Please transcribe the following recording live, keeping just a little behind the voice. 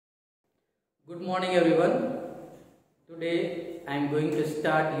Good morning everyone. Today I am going to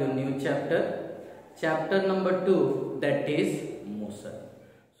start your new chapter. Chapter number 2, that is motion.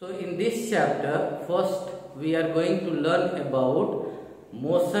 So in this chapter first we are going to learn about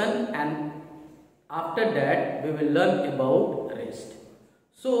motion and after that we will learn about rest.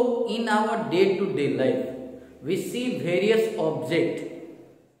 So in our day-to-day life we see various objects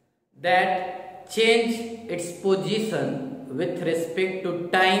that change its position with respect to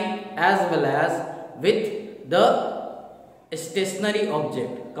time as well as with the stationary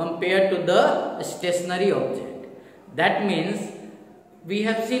object compared to the stationary object. That means we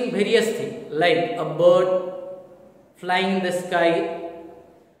have seen various things like a bird flying in the sky,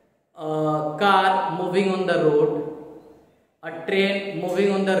 a car moving on the road, a train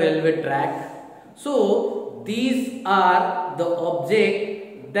moving on the railway track. So these are the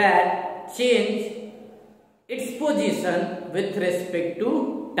objects that change its position with respect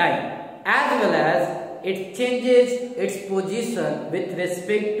to time as well as it changes its position with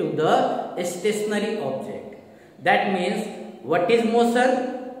respect to the stationary object. That means what is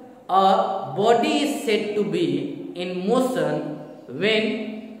motion? A body is said to be in motion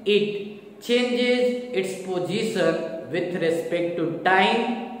when it changes its position with respect to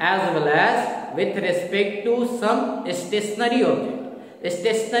time as well as with respect to some stationary object. A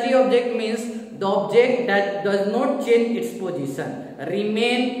stationary object means the object that does not change its position,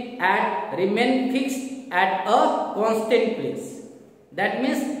 remain fixed at a constant place. That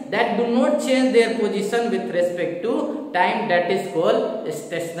means that do not change their position with respect to time, that is called a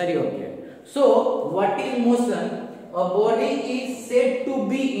stationary object. So what is motion? A body is said to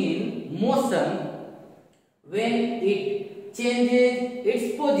be in motion when it changes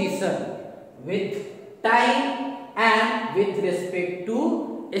its position with time and with respect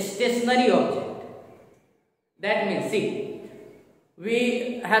to a stationary object. That means, see,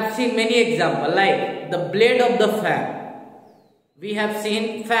 we have seen many examples like the blade of the fan. We have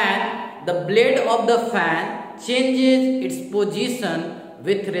seen fan, the blade of the fan changes its position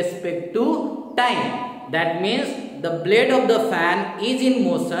with respect to time. That means the blade of the fan is in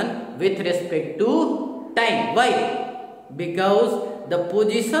motion with respect to time. Why? Because the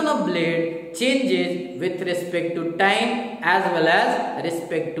position of blade changes with respect to time as well as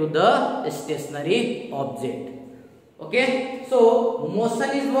respect to the stationary object. Okay, so motion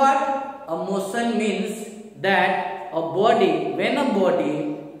is what? A motion means that a body, when a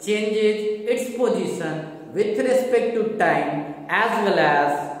body changes its position with respect to time as well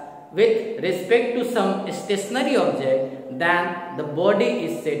as with respect to some stationary object, then the body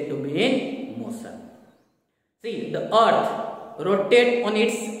is said to be in motion. See, the earth rotates on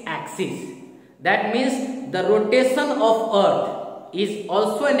its axis. That means the rotation of earth is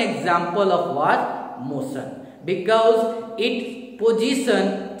also an example of what? Motion. Because its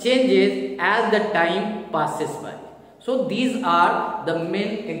position changes as the time passes by. So these are the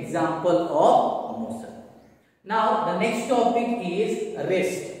main example of motion. Now the next topic is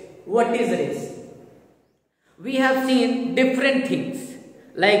rest. What is rest? We have seen different things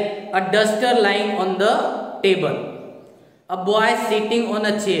like a duster lying on the table, a boy sitting on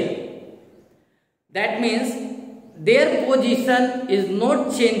a chair. That means their position is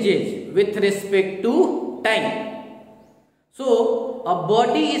not changes with respect to time. So a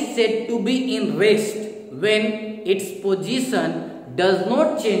body is said to be in rest when its position does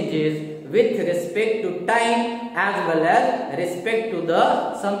not changes with respect to time as well as respect to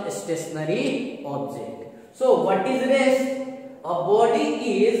the some stationary object. So what is rest? A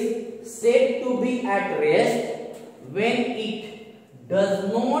body is said to be at rest when it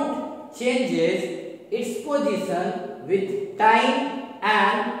does not changes its position with time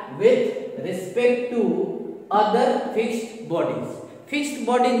and with respect to other fixed bodies. Fixed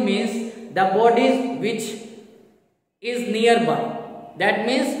bodies means the bodies which is nearby. That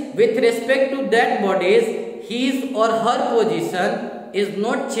means with respect to that bodies, his or her position is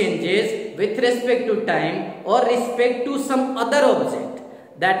not changes with respect to time or respect to some other object.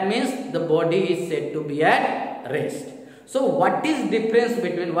 That means the body is said to be at rest. So what is the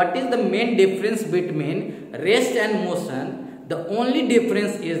main difference between rest and motion? The only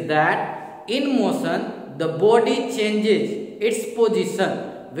difference is that in motion the body changes its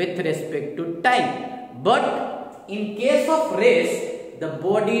position with respect to time. But in case of rest, the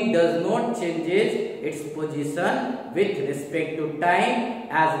body does not changes its position with respect to time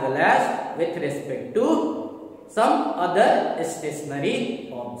as well as with respect to some other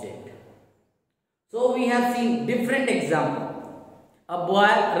stationary object. So we have seen different examples. A boy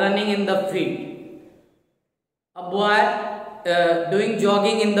running in the field, a boy doing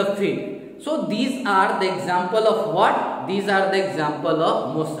jogging in the field. So these are the example of what? These are the example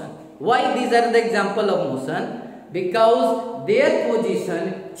of motion. Why these are the example of motion? Because their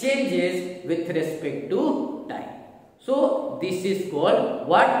position changes with respect to time. So this is called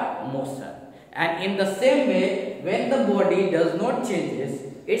what? Motion. And in the same way, when the body does not changes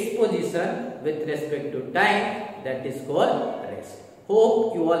its position with respect to time, that is called rest.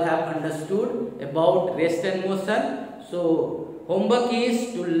 Hope you all have understood about rest and motion. So homework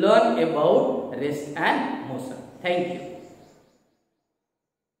is to learn about rest and motion. Thank you.